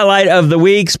spotlight of the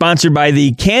week, sponsored by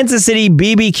the Kansas City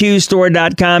BBQ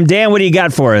Store.com. Dan, what do you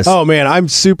got for us? Oh man, I'm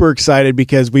super excited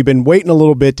because we've been waiting a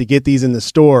little bit to get these in the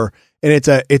store, and it's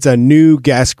a new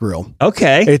gas grill.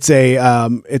 Okay. It's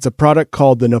a product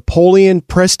called the Napoleon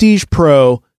Prestige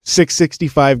Pro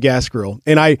 665 gas grill.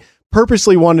 And I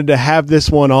purposely wanted to have this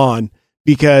one on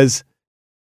because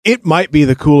it might be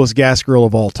the coolest gas grill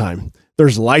of all time.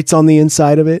 There's lights on the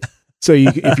inside of it. So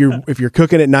if you're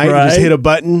cooking at night, you just hit a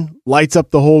button, lights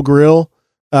up the whole grill.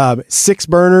 6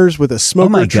 burners with a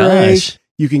smoker tray. Gosh.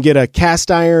 You can get a cast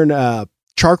iron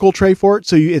charcoal tray for it.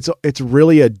 So it's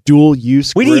really a dual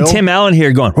use grill. We need Tim Allen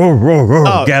here going,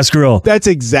 gas grill. That's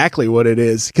exactly what it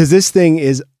is. Because this thing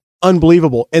is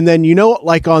unbelievable. And then, you know,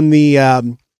 like on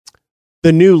the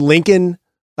new Lincoln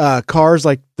cars,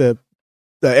 like the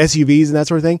SUVs and that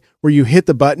sort of thing, where you hit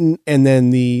the button and then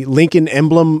the Lincoln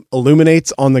emblem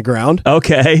illuminates on the ground.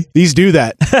 Okay. These do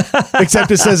that,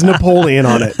 except it says Napoleon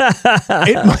on it.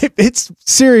 It's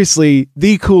seriously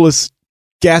the coolest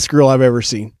gas grill I've ever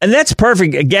seen. And that's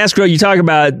perfect. A gas grill, you talk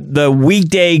about the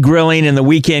weekday grilling and the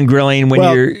weekend grilling when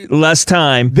you're less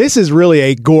time. This is really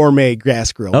a gourmet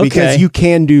gas grill because you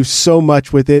can do so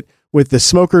much with it, with the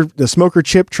smoker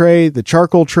chip tray, the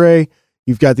charcoal tray.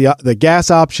 You've got the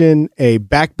gas option, a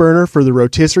back burner for the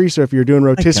rotisserie. So if you're doing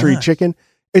rotisserie chicken,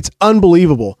 it's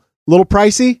unbelievable. A little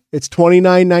pricey. It's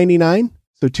 $29.99,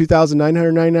 so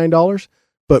 $2,999.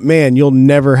 But man, you'll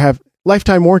never have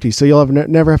lifetime warranty, so you'll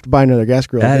never have to buy another gas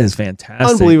grill. That is fantastic.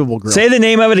 Unbelievable grill. Say the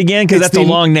name of it again, because that's a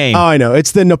long name. Oh, I know.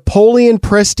 It's the Napoleon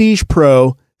Prestige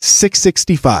Pro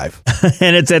 665.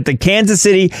 And it's at the Kansas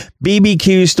City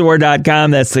BBQ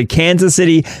Store.com. That's the Kansas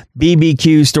City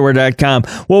BBQ Store.com.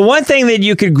 Well, one thing that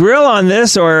you could grill on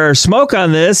this or smoke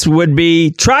on this would be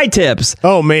tri-tips.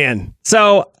 Oh, man.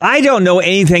 So I don't know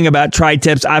anything about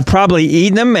tri-tips. I've probably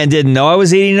eaten them and didn't know I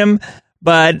was eating them.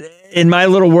 But in my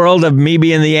little world of me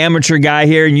being the amateur guy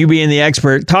here and you being the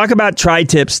expert, talk about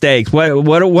tri-tip steaks.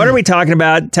 What are we talking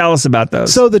about? Tell us about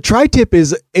those. So the tri-tip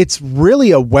it's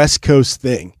really a West Coast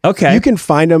thing. Okay. You can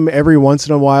find them every once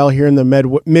in a while here in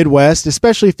the Midwest,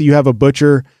 especially if you have a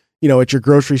butcher, you know, at your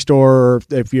grocery store, or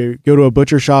if you go to a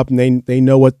butcher shop and they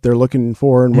know what they're looking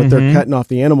for and what they're cutting off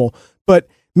the animal. But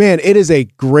man, it is a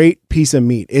great piece of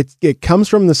meat. It comes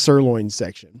from the sirloin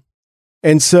section.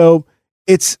 And so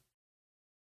it's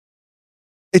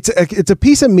a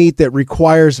piece of meat that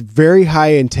requires very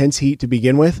high intense heat to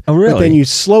begin with. Oh, really? But then you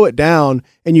slow it down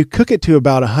and you cook it to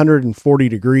about 140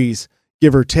 degrees,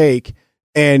 give or take.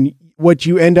 And what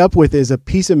you end up with is a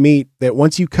piece of meat that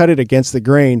once you cut it against the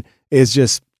grain is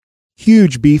just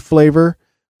huge beef flavor.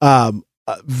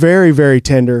 Very, very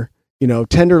tender, you know,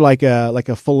 tender like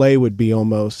a filet would be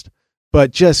almost,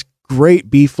 but just great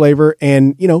beef flavor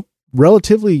and, you know,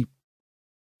 relatively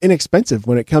inexpensive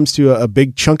when it comes to a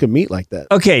big chunk of meat like that.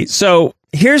 Okay, so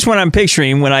here's what I'm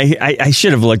picturing when I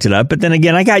should have looked it up, but then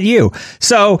again, I got you.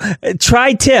 So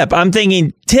tri-tip, I'm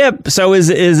thinking tip. So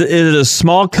is it a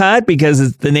small cut because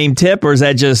it's the name tip, or is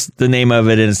that just the name of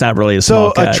it and it's not really a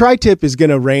small cut? So a tri-tip is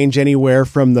going to range anywhere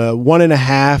from the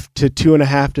 1.5 to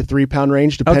 2.5 to 3 pound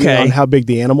range, depending on how big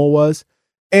the animal was.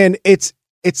 And it's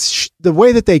the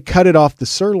way that they cut it off the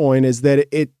sirloin is that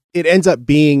it ends up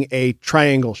being a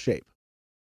triangle shape.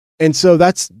 And so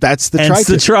that's the Hence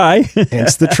the try.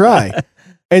 Hence the try.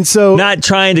 And so not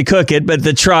trying to cook it, but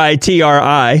the try,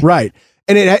 TRI. Right.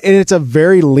 And it's a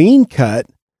very lean cut.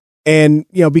 And,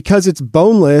 because it's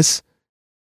boneless,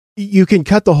 you can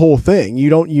cut the whole thing.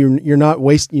 You're not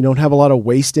waste. You don't have a lot of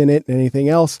waste in it and anything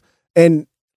else. And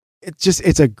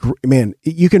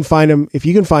you can find them. If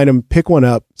you can find them, pick one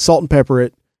up, salt and pepper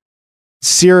it,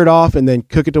 sear it off, and then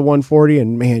cook it to 140.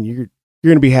 And man, you're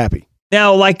going to be happy.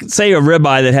 Now, like say a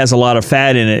ribeye that has a lot of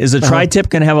fat in it, is a tri-tip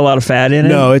going to have a lot of fat in it?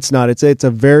 No, it's not. It's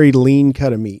a very lean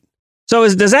cut of meat. So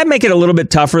does that make it a little bit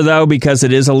tougher though, because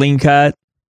it is a lean cut?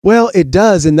 Well, it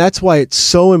does, and that's why it's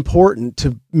so important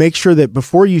to make sure that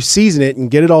before you season it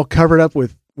and get it all covered up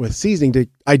with seasoning, to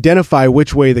identify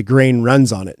which way the grain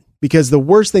runs on it. Because the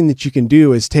worst thing that you can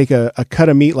do is take a cut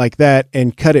of meat like that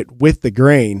and cut it with the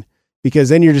grain, because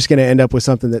then you're just going to end up with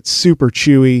something that's super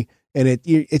chewy, and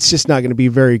it's just not going to be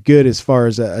very good as far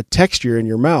as a texture in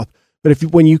your mouth. But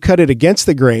when you cut it against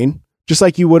the grain, just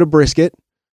like you would a brisket,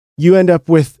 you end up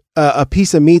with a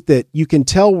piece of meat that you can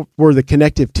tell where the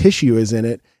connective tissue is in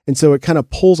it. And so it kind of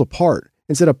pulls apart.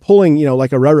 Instead of pulling,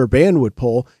 like a rubber band would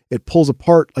pull, it pulls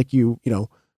apart like you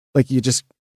just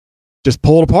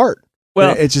pull it apart.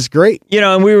 Well, it's just great.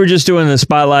 And we were just doing the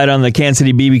spotlight on the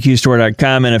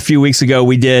KansasCityBBQstore.com. And a few weeks ago,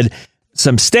 we did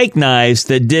some steak knives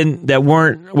that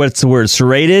weren't, what's the word,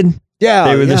 serrated? Yeah.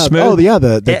 They were the smooth. Oh, yeah.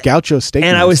 The Gaucho steak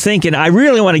And knives. I was thinking, I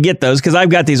really want to get those because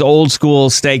I've got these old school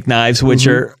steak knives, which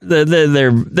are,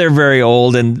 they're very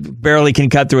old and barely can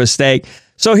cut through a steak.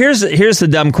 So here's the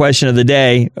dumb question of the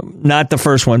day. Not the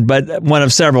first one, but one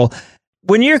of several.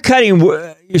 When you're cutting,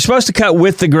 you're supposed to cut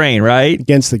with the grain, right?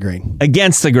 Against the grain.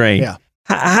 Against the grain. Yeah.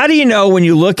 How do you know when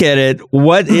you look at it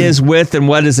what is with and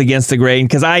what is against the grain?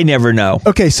 Because I never know.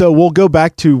 Okay, so we'll go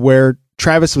back to where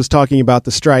Travis was talking about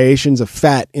the striations of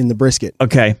fat in the brisket.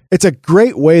 Okay. It's a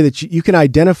great way that you can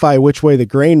identify which way the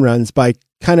grain runs by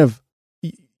you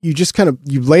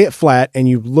lay it flat and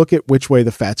you look at which way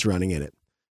the fat's running in it.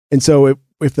 And so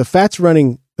if the fat's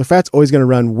running, the fat's always going to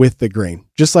run with the grain,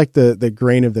 just like the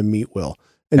grain of the meat will.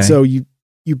 And so you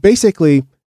basically,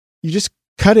 you just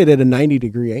cut it at a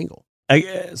 90-degree angle.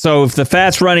 So if the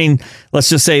fat's running, let's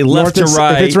just say left to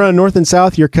right. If it's running north and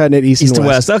south, you're cutting it east and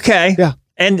west. Okay. Yeah.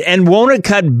 And won't it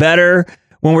cut better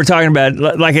when we're talking about,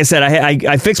 like I said,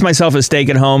 I fixed myself a steak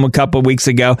at home a couple of weeks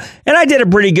ago, and I did a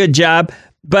pretty good job.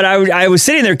 But I was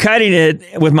sitting there cutting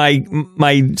it with my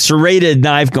serrated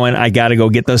knife going, I got to go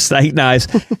get those steak knives.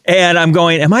 And I'm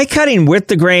going, am I cutting with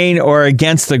the grain or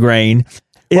against the grain?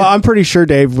 Well, I'm pretty sure,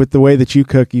 Dave, with the way that you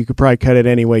cook, you could probably cut it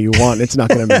any way you want. It's not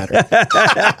going to matter.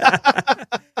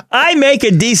 I make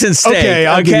a decent steak. Okay,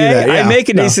 I'll give you that. Yeah, I make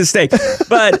a decent steak.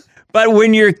 But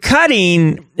when you're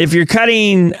cutting, if you're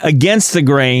cutting against the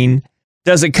grain,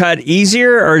 does it cut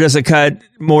easier or does it cut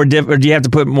more or do you have to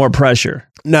put more pressure?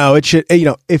 No, it should.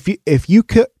 If you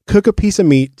cook a piece of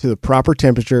meat to the proper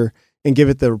temperature and give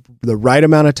it the right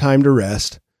amount of time to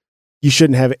rest, you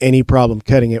shouldn't have any problem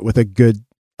cutting it with a good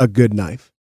knife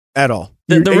at all.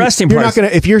 The resting part. You're not gonna.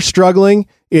 If you're struggling,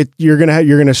 you're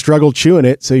gonna struggle chewing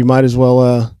it. So you might as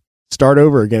well start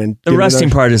over again. And the resting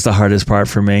part is the hardest part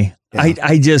for me. Yeah.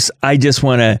 I just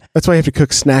want to. That's why you have to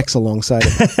cook snacks alongside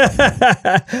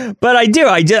it. But I do.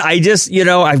 I just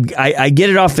I get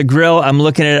it off the grill. I'm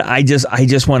looking at it. I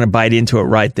just want to bite into it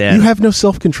right then. You have no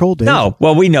self-control, Dave. No.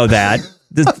 Well, we know that.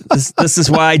 This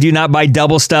is why I do not buy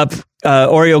double stuffed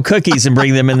Oreo cookies and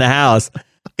bring them in the house.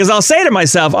 Because I'll say to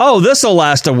myself, "Oh, this will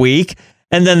last a week,"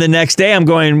 and then the next day I'm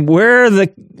going, "Where are the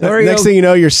Oreo?" Next thing you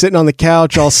know, you're sitting on the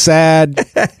couch, all sad.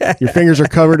 Your fingers are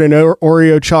covered in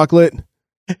Oreo chocolate.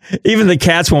 Even the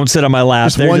cats won't sit on my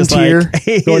lap. Just one tear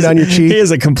going down your cheek. He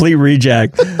is a complete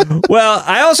reject. Well,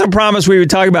 I also promised we would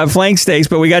talk about flank steaks,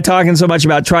 but we got talking so much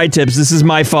about tri-tips. This is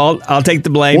my fault. I'll take the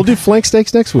blame. We'll do flank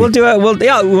steaks next week. We'll do it.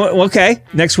 Okay.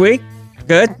 Next week.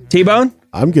 Good. T-Bone?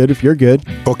 I'm good if you're good.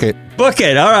 Book it. Book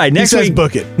it. All right. Next week.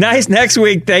 Book it. Nice. Next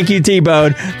week. Thank you,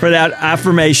 T-Bone, for that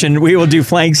affirmation. We will do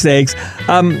flank steaks.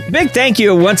 Big thank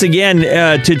you once again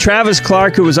to Travis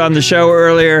Clark, who was on the show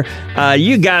earlier.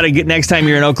 You got to get next time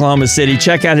you're in Oklahoma City.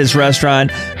 Check out his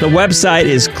restaurant. The website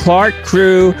is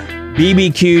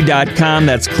ClarkCrewBBQ.com.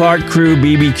 That's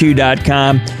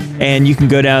ClarkCrewBBQ.com. And you can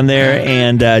go down there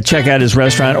and check out his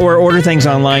restaurant or order things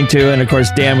online too. And of course,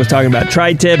 Dan was talking about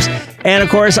tri-tips. And of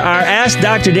course, our Ask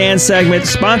Dr. Dan segment,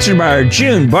 sponsored by our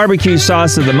June barbecue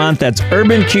sauce of the month. That's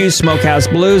Urban Q Smokehouse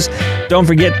Blues. Don't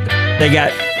forget, they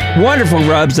got wonderful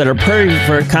rubs that are perfect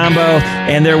for a combo.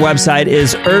 And their website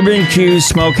is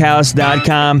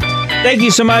urbanqsmokehouse.com. Thank you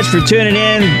so much for tuning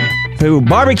in to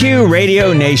Barbecue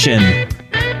Radio Nation.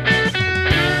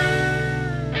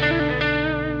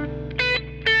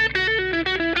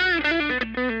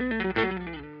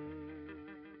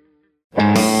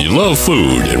 You love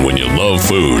food, and when you love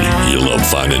food, you love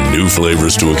finding new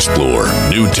flavors to explore,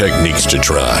 new techniques to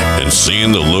try, and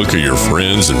seeing the look of your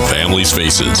friends and family's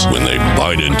faces when they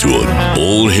bite into it.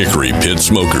 Old Hickory Pit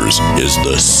Smokers is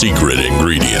the secret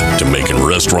ingredient to making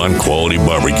restaurant-quality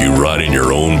barbecue right in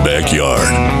your own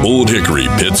backyard. Old Hickory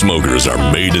Pit Smokers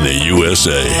are made in the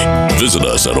USA. Visit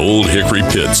us at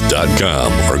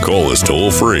oldhickorypits.com or call us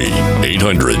toll-free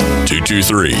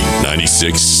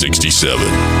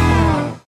 800-223-9667.